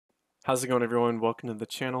How's it going, everyone? Welcome to the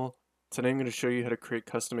channel. Today I'm going to show you how to create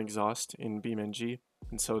custom exhaust in BeamNG.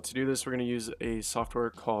 And so to do this, we're going to use a software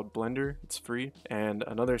called Blender. It's free, and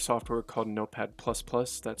another software called Notepad++.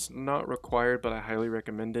 That's not required, but I highly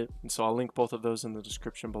recommend it. And so I'll link both of those in the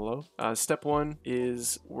description below. Step one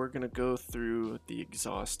is we're going to go through the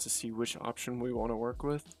exhaust to see which option we want to work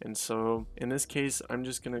with. And so in this case, I'm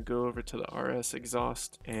just going to go over to the RS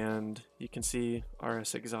exhaust, and you can see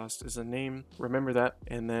RS exhaust is a name. Remember that.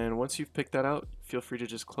 And then once you've picked that out, feel free to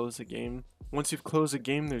just close the game. Once you've closed a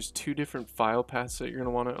game, there's two different file paths that you're going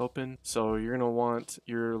to want to open. So you're going to want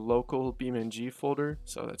your local BeamNG folder.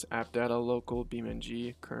 So that's app data local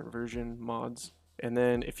BeamNG current version mods. And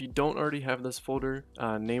then if you don't already have this folder,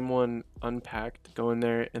 name one unpacked, go in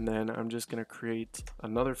there, and then I'm just going to create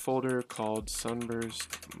another folder called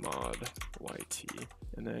sunburst mod YT,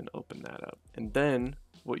 and then open that up. And then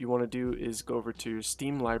what you want to do is go over to your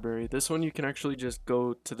Steam library. This one you can actually just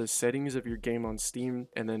go to the settings of your game on Steam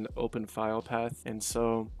and then open file path. And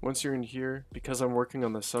so once you're in here, because I'm working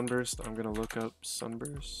on the sunburst, I'm going to look up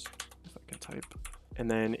sunburst, if I can type,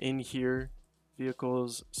 and then in here,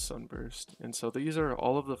 vehicles sunburst. And so these are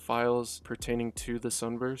all of the files pertaining to the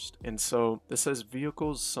sunburst. And so this says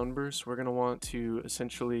vehicles sunburst. We're going to want to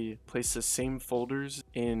essentially place the same folders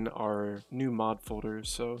in our new mod folder.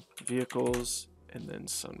 So vehicles and then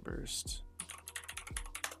sunburst.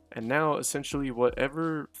 And now essentially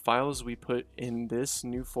whatever files we put in this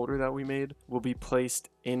new folder that we made will be placed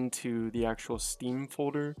into the actual Steam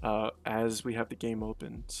folder as we have the game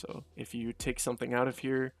open. So if you take something out of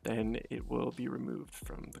here, then it will be removed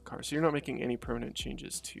from the car. So you're not making any permanent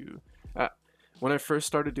changes to when I first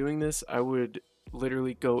started doing this, I would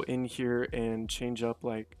literally go in here and change up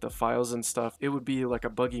like the files and stuff. It would be like a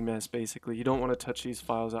buggy mess basically. You don't want to touch these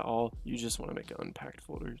files at all. You just want to make an unpacked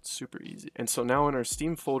folder. It's super easy. And so now in our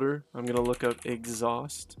Steam folder, I'm going to look up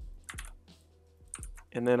exhaust.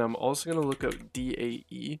 And then I'm also going to look up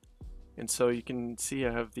DAE. And so you can see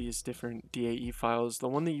I have these different DAE files. The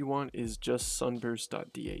one that you want is just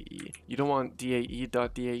sunburst.dae. You don't want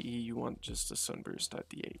DAE.dae, you want just a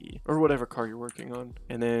sunburst.dae or whatever car you're working on.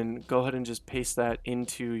 And then go ahead and just paste that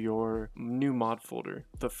into your new mod folder.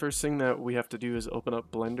 The first thing that we have to do is open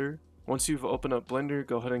up Blender. Once you've opened up Blender,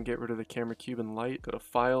 go ahead and get rid of the camera cube and light. Go to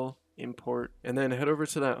File, Import, and then head over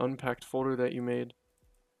to that unpacked folder that you made.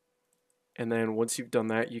 And then once you've done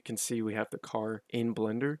that, you can see we have the car in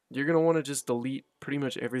Blender. You're going to want to just delete pretty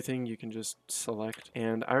much everything. You can just select.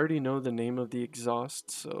 And I already know the name of the exhaust,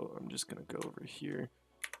 so I'm just going to go over here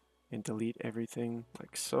and delete everything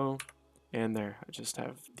like so. And there, I just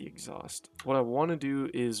have the exhaust. What I want to do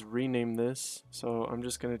is rename this. So I'm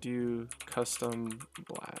just going to do custom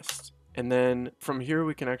blast. And then from here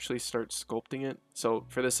we can actually start sculpting it. So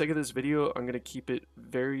for the sake of this video, I'm going to keep it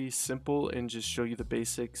very simple and just show you the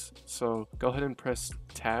basics. So go ahead and press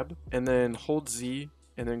tab and then hold Z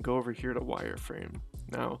and then go over here to wireframe.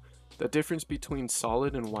 Now the difference between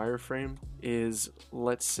solid and wireframe is,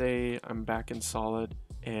 let's say I'm back in solid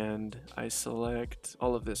and I select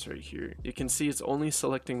all of this right here. You can see it's only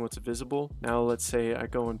selecting what's visible. Now let's say I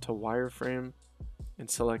go into wireframe and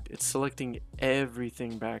select, it's selecting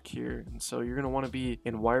everything back here. And so you're going to want to be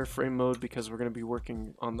in wireframe mode because we're going to be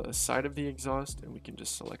working on the side of the exhaust, and we can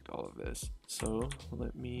just select all of this. So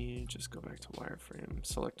let me just go back to wireframe,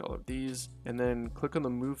 select all of these, and then click on the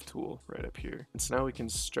move tool right up here. And so now we can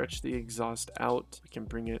stretch the exhaust out. We can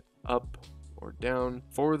bring it up or down.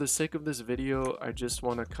 For the sake of this video, I just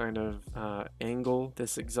want to kind of angle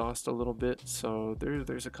this exhaust a little bit. So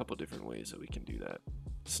there's a couple different ways that we can do that.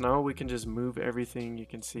 So now we can just move everything. You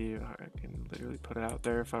can see I can literally put it out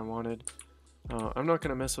there if I wanted. I'm not going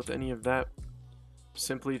to mess with any of that.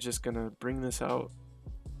 Simply just going to bring this out,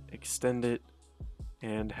 extend it,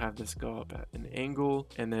 and have this go up at an angle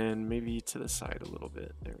and then maybe to the side a little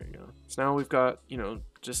bit. There we go. So now we've got, you know,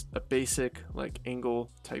 just a basic like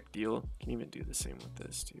angle type deal. Can even do the same with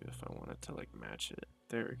this too if I wanted to like match it.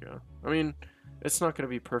 There we go. I mean, it's not going to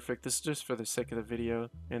be perfect. This is just for the sake of the video.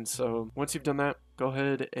 And so once you've done that, go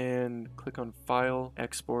ahead and click on File,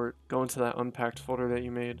 Export, go into that unpacked folder that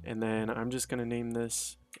you made, and then I'm just going to name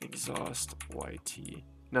this exhaust YT.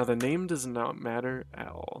 Now the name does not matter at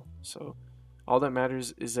all. So all that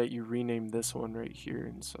matters is that you rename this one right here.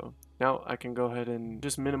 And so now I can go ahead and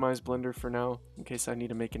just minimize Blender for now in case I need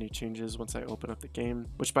to make any changes once I open up the game,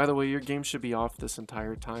 which by the way, your game should be off this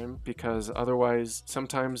entire time because otherwise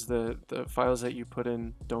sometimes the files that you put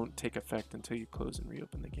in don't take effect until you close and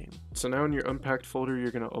reopen the game. So now in your unpacked folder,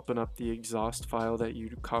 you're going to open up the exhaust file that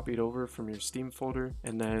you copied over from your Steam folder.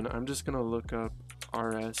 And then I'm just going to look up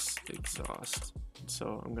RS exhaust.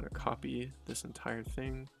 So I'm going to copy this entire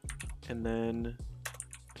thing and then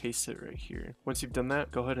paste it right here. Once you've done that,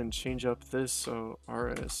 go ahead and change up this, so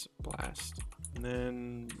RS blast, and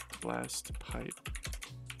then blast pipe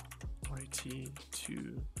YT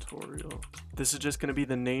tutorial. This is just going to be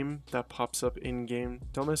the name that pops up in game.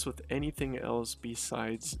 Don't mess with anything else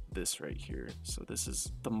besides this right here. So this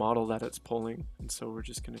is the model that it's pulling, and so we're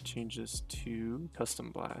just going to change this to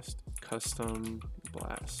custom blast,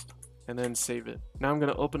 and then save it. Now I'm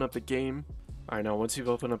going to open up the game. Alright, now once you've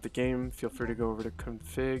opened up the game, feel free to go over to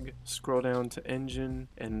config, scroll down to engine,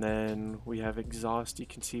 and then we have exhaust. You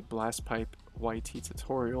can see blast pipe YT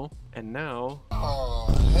tutorial, and now hell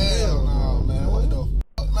no, man. What the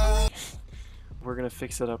fuck, man? We're gonna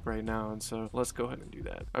fix it up right now, and so let's go ahead and do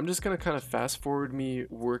that. I'm just gonna kind of fast forward me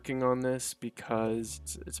working on this because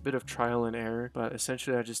it's a bit of trial and error, but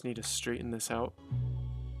essentially I just need to straighten this out.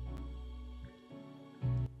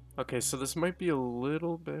 Okay, so this might be a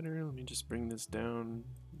little better. Let me just bring this down.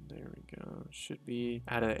 There we go. Should be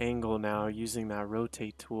at an angle now using that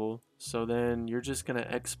rotate tool. So then you're just gonna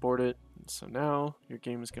export it. So now your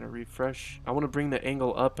game is gonna refresh. I want to bring the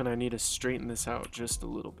angle up, and I need to straighten this out just a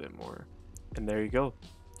little bit more. And there you go.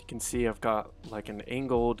 You can see I've got like an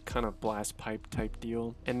angled kind of blast pipe type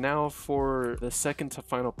deal. And now for the second to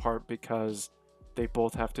final part, because they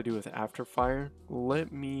both have to do with afterfire,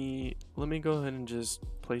 let me go ahead and just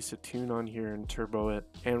place a tune on here and turbo it,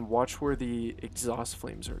 and watch where the exhaust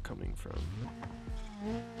flames are coming from.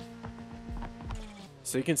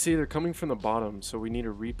 So you can see they're coming from the bottom, so we need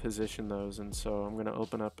to reposition those. And so I'm going to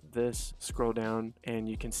open up this, scroll down, and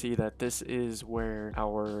you can see that this is where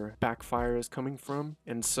our backfire is coming from.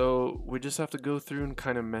 And so we just have to go through and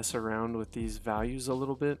kind of mess around with these values a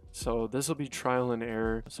little bit. So this will be trial and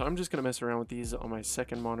error. So I'm just going to mess around with these on my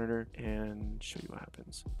second monitor and show you what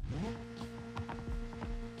happens.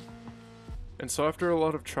 And so after a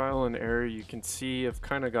lot of trial and error, you can see I've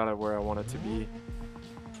kind of got it where I want it to be.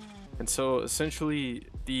 And so essentially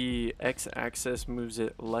the x-axis moves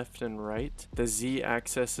it left and right, the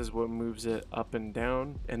z-axis is what moves it up and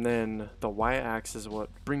down, and then the y-axis is what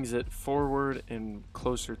brings it forward and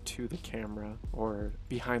closer to the camera, or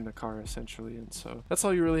behind the car essentially. And so that's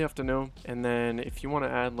all you really have to know. And then if you want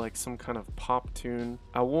to add like some kind of pop tune,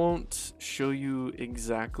 I won't show you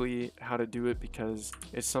exactly how to do it because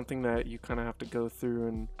it's something that you kind of have to go through,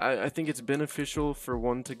 and I think it's beneficial for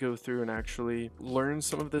one to go through and actually learn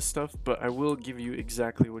some of this stuff, but I will give you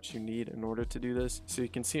exactly what you need in order to do this. So you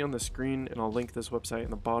can see on the screen, and I'll link this website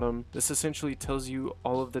in the bottom, this essentially tells you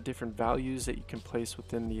all of the different values that you can place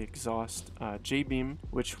within the exhaust J-beam,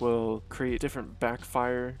 which will create different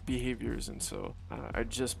backfire behaviors. And so I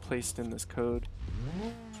just placed in this code.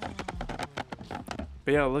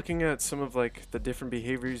 But yeah, looking at some of like the different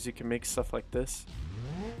behaviors, you can make stuff like this.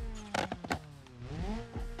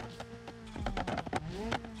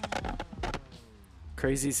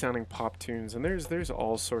 Crazy sounding pop tunes, and there's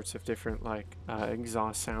all sorts of different like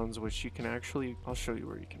exhaust sounds, which you can actually, I'll show you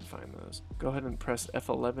where you can find those. Go ahead and press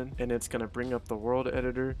F11 and it's going to bring up the world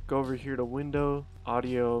editor. Go over here to window,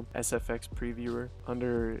 audio, SFX previewer,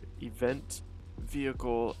 under event,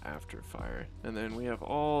 vehicle, afterfire, and then we have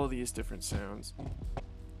all these different sounds.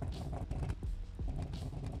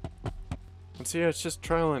 And so yeah, it's just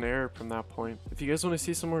trial and error from that point. If you guys want to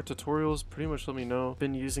see some more tutorials, pretty much let me know. I've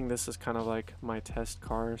been using this as kind of like my test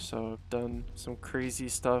car, so I've done some crazy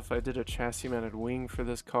stuff. I did a chassis mounted wing for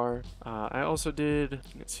this car. I also did,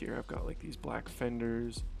 it's here, I've got like these black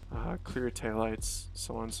fenders, clear taillights,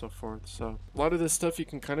 so on and so forth. So a lot of this stuff you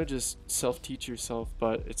can kind of just self-teach yourself,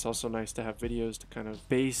 but it's also nice to have videos to kind of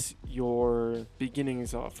base your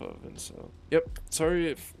beginnings off of. And so yep,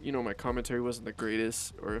 sorry if my commentary wasn't the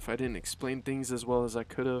greatest, or if I didn't explain things as well as I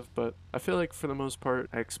could have, but I feel like for the most part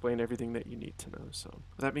I explained everything that you need to know. So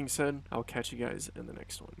with that being said, I'll catch you guys in the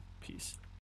next one. Peace.